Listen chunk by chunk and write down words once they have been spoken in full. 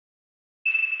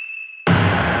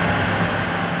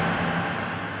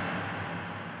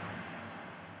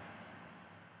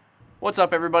What's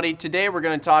up everybody? Today we're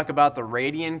going to talk about the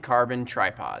Radian Carbon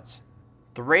tripods.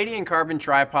 The Radian Carbon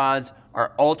tripods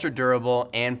are ultra durable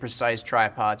and precise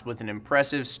tripods with an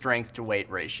impressive strength to weight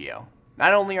ratio.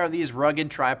 Not only are these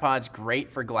rugged tripods great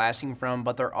for glassing from,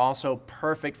 but they're also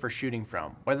perfect for shooting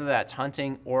from, whether that's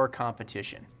hunting or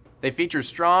competition. They feature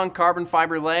strong carbon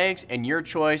fiber legs and your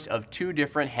choice of two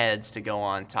different heads to go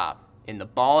on top. In the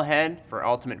ball head for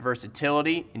ultimate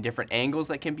versatility in different angles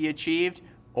that can be achieved,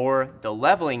 or the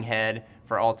leveling head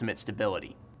for ultimate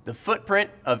stability. The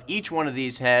footprint of each one of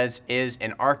these heads is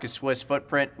an arc of Swiss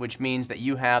footprint, which means that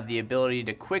you have the ability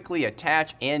to quickly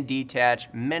attach and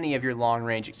detach many of your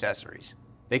long-range accessories.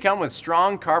 They come with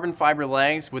strong carbon fiber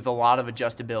legs with a lot of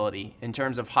adjustability in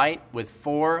terms of height, with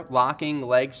 4 locking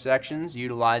leg sections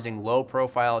utilizing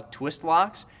low-profile twist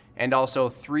locks and also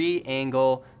 3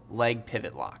 angle leg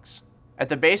pivot locks. At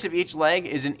the base of each leg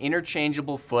is an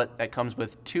interchangeable foot that comes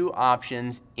with 2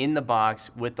 options in the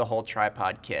box with the whole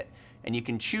tripod kit, and you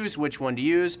can choose which one to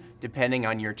use depending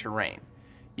on your terrain.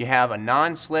 You have a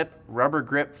non-slip rubber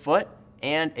grip foot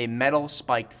and a metal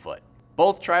spiked foot.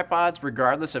 Both tripods,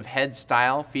 regardless of head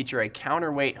style, feature a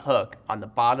counterweight hook on the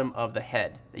bottom of the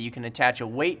head that you can attach a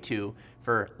weight to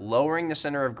for lowering the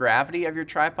center of gravity of your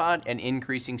tripod and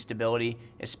increasing stability,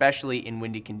 especially in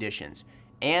windy conditions.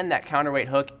 And that counterweight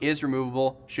hook is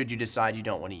removable should you decide you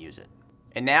don't want to use it.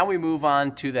 And now we move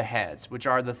on to the heads, which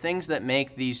are the things that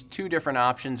make these 2 different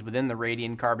options within the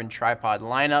Radian Carbon tripod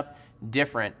lineup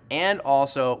different, and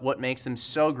also what makes them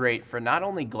so great for not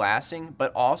only glassing,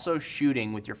 but also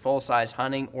shooting with your full-size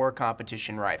hunting or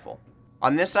competition rifle.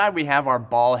 On this side, we have our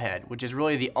ball head, which is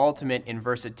really the ultimate in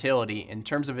versatility in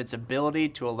terms of its ability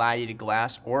to allow you to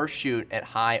glass or shoot at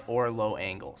high or low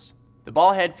angles. The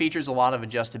ball head features a lot of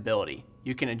adjustability.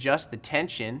 You can adjust the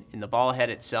tension in the ball head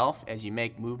itself as you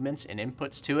make movements and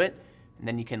inputs to it, and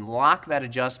then you can lock that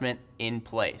adjustment in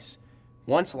place.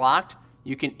 Once locked,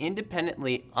 you can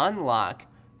independently unlock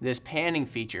this panning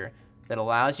feature that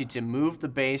allows you to move the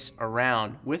base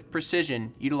around with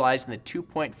precision utilizing the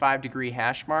 2.5 degree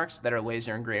hash marks that are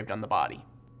laser engraved on the body.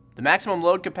 The maximum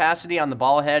load capacity on the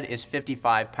ball head is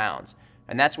 55 pounds,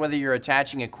 and that's whether you're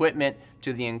attaching equipment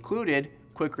to the included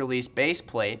quick release base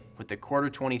plate with the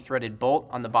 1/4 threaded bolt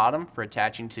on the bottom for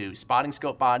attaching to spotting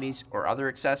scope bodies or other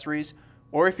accessories,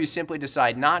 or if you simply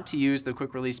decide not to use the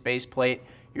quick release base plate,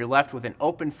 you're left with an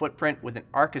open footprint with an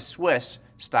arc of Swiss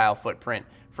style footprint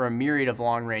for a myriad of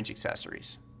long range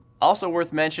accessories. Also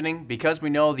worth mentioning, because we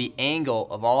know the angle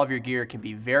of all of your gear can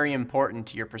be very important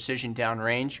to your precision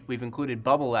downrange, we've included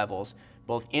bubble levels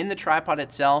both in the tripod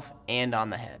itself and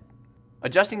on the head.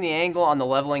 Adjusting the angle on the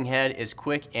leveling head is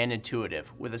quick and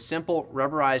intuitive, with a simple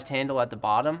rubberized handle at the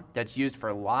bottom that's used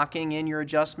for locking in your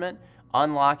adjustment,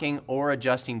 unlocking, or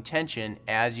adjusting tension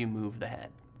as you move the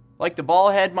head. Like the ball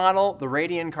head model, the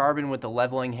Radian Carbon with the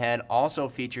leveling head also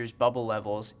features bubble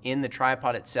levels in the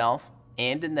tripod itself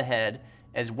and in the head,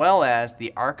 as well as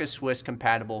the Arca Swiss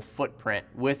compatible footprint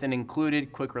with an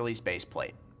included quick release base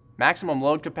plate. Maximum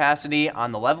load capacity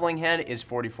on the leveling head is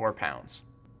 44 pounds.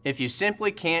 If you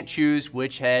simply can't choose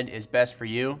which head is best for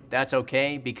you, that's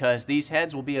okay, because these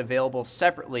heads will be available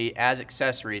separately as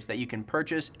accessories that you can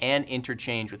purchase and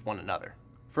interchange with one another.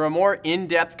 For a more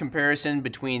in-depth comparison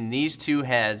between these 2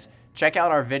 heads, check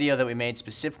out our video that we made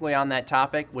specifically on that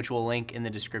topic, which we'll link in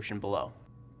the description below.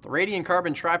 The Radian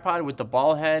Carbon tripod with the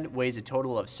ball head weighs a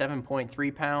total of 7.3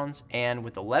 pounds, and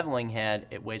with the leveling head,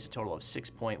 it weighs a total of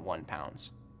 6.1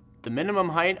 pounds. The minimum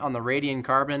height on the Radian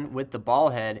Carbon with the ball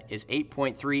head is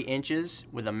 8.3 inches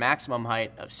with a maximum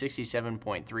height of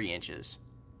 67.3 inches.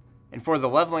 And for the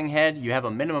leveling head, you have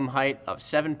a minimum height of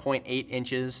 7.8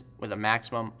 inches with a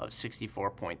maximum of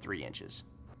 64.3 inches.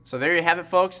 So there you have it,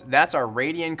 folks. That's our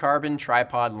Radian Carbon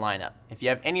tripod lineup. If you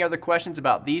have any other questions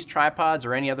about these tripods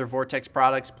or any other Vortex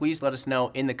products, please let us know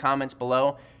in the comments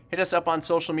below. Hit us up on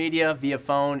social media, via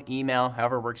phone, email,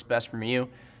 however works best for you.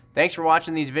 Thanks for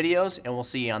watching these videos, and we'll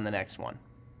see you on the next one.